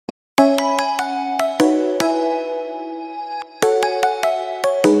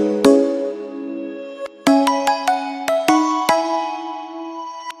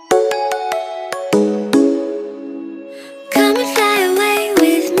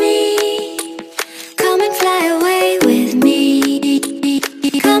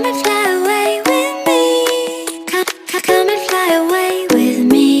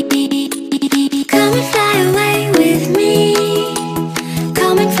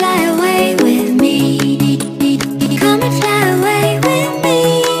fly away with me. Come and fly away with me.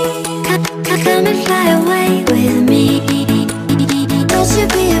 Come and fly away with me. Don't you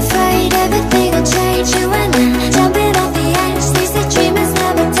be afraid, everything will change. You and I, jumping off the edge. They say dreamers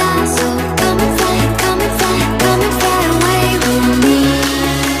never die, so come and fly, come and fly, come and fly away with me.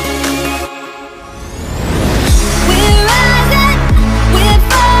 We're rising, we're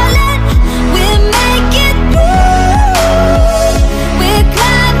falling, we're making moves. We're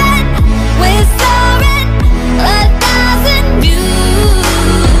climbing, we're soaring, 1,000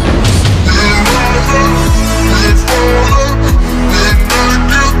 views. We're rising, we're falling, we're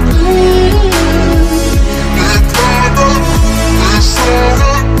making moves. We're climbing, we're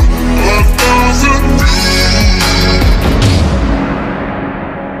soaring, 1,000 views.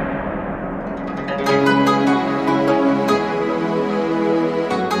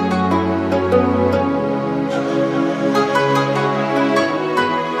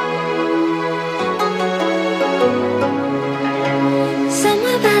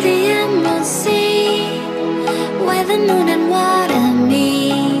 Somewhere by the emerald sea, where the moon and water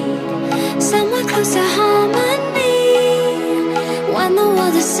meet. Somewhere close to harmony, when the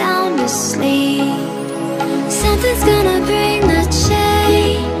world is sound asleep. Something's gonna bring the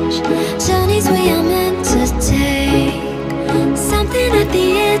change, journeys we are meant to take. Something at the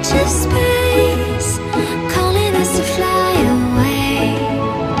edge of space, calling us to fly away.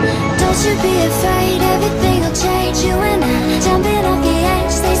 Don't you be afraid, everything will change. You and I, jumping off the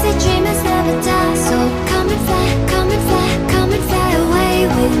edge. They say dreamers never die, so come and fly, come and fly, come and fly away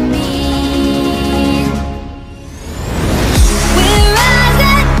with me. We're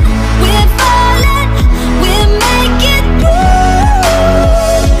rising, we're falling, we're making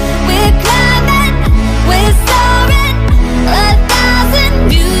moves. We're climbing, we're soaring, 1,000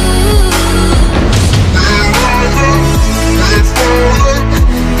 views. We're rising, we're falling, we're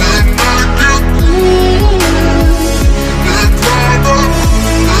making moves. We're climbing,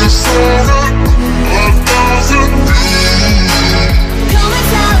 we're soaring, 1,000 views. Come and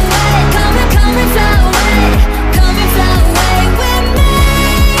fly away, come and fly away, come and fly away with me.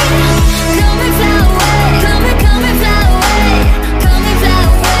 Come and fly away, come and fly away, come and fly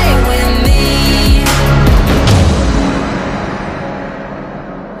away with me.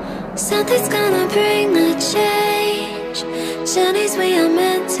 Something's gonna bring the change, journeys we are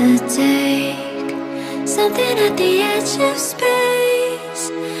meant to take. Something at the edge of space,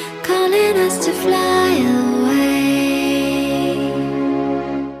 calling us to fly away.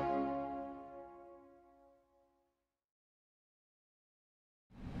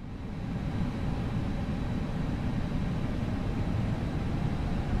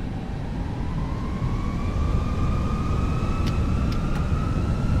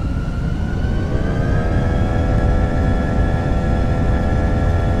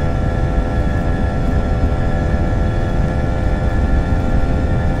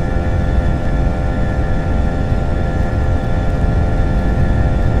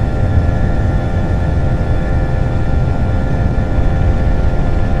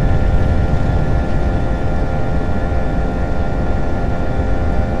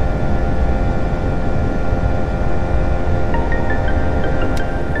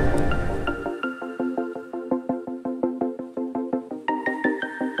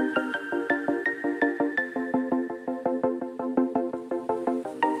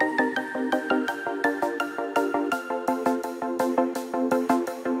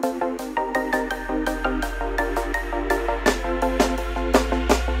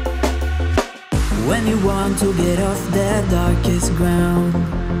 When you want to get off the darkest ground,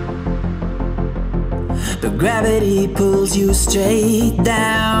 but gravity pulls you straight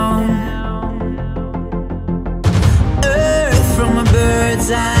down. Earth from a bird's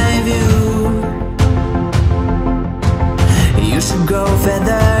eye view. You should grow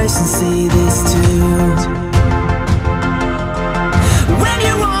feathers and see this too. When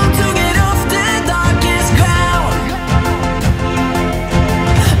you want to get off the darkest ground,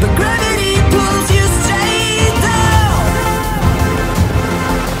 but gravity pulls you straight down.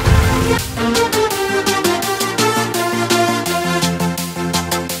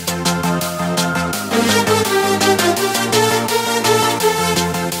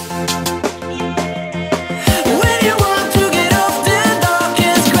 When you want to get off the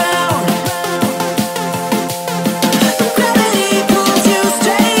darkest ground,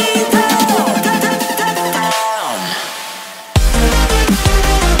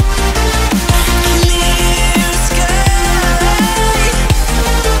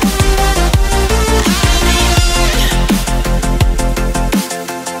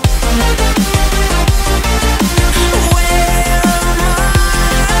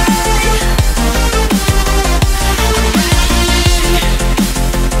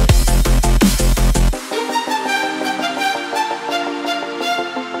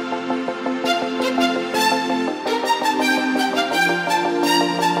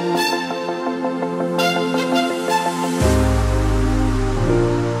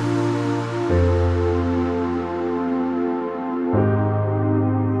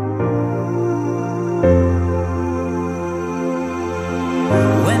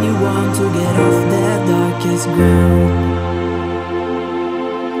 when you want to get off that darkest ground.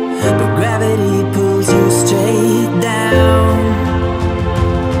 But gravity pulls you straight down.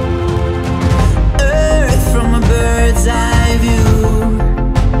 Earth from a bird's eye view.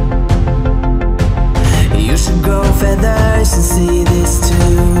 You should grow feathers and see this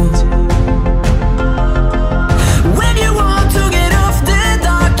too. When you want to get off the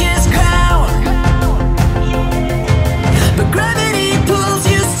darkest ground, but gravity pulls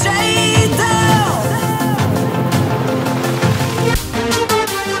you straight down.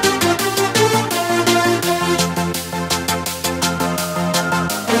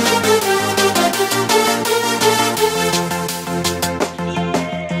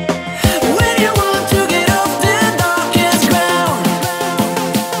 When you want to get off the darkest ground,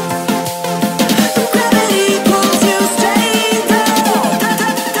 but gravity pulls you straight down.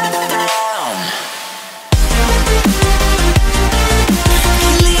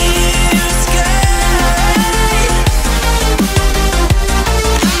 Clear sky.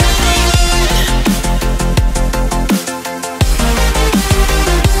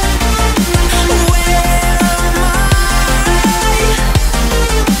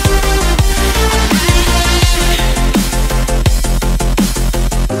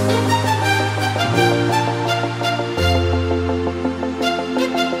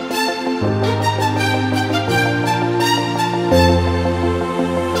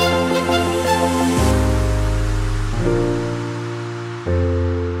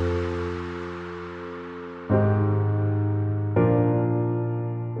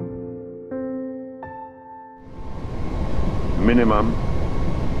 Minimum.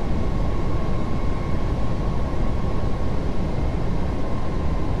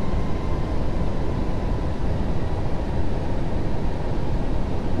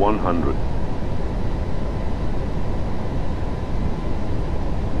 $100.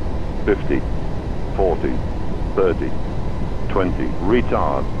 50, 40, 30, 20,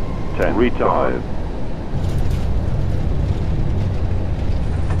 retard, 10, retard.